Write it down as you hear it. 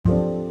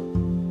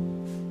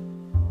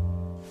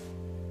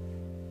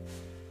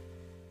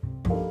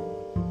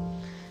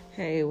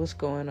Hey, what's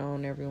going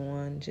on,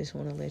 everyone? Just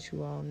want to let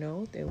you all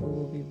know that we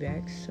will be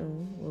back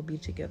soon. We'll be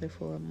together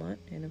for a month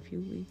and a few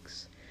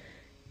weeks,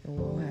 and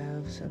we'll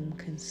have some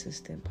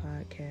consistent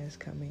podcasts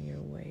coming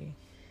your way.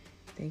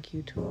 Thank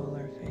you to all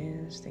our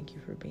fans. Thank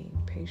you for being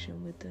patient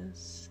with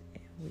us,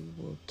 and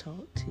we will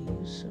talk to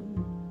you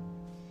soon.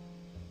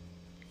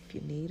 If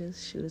you need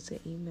us, shoot us an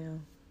email.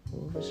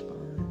 We'll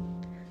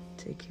respond.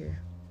 Take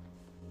care.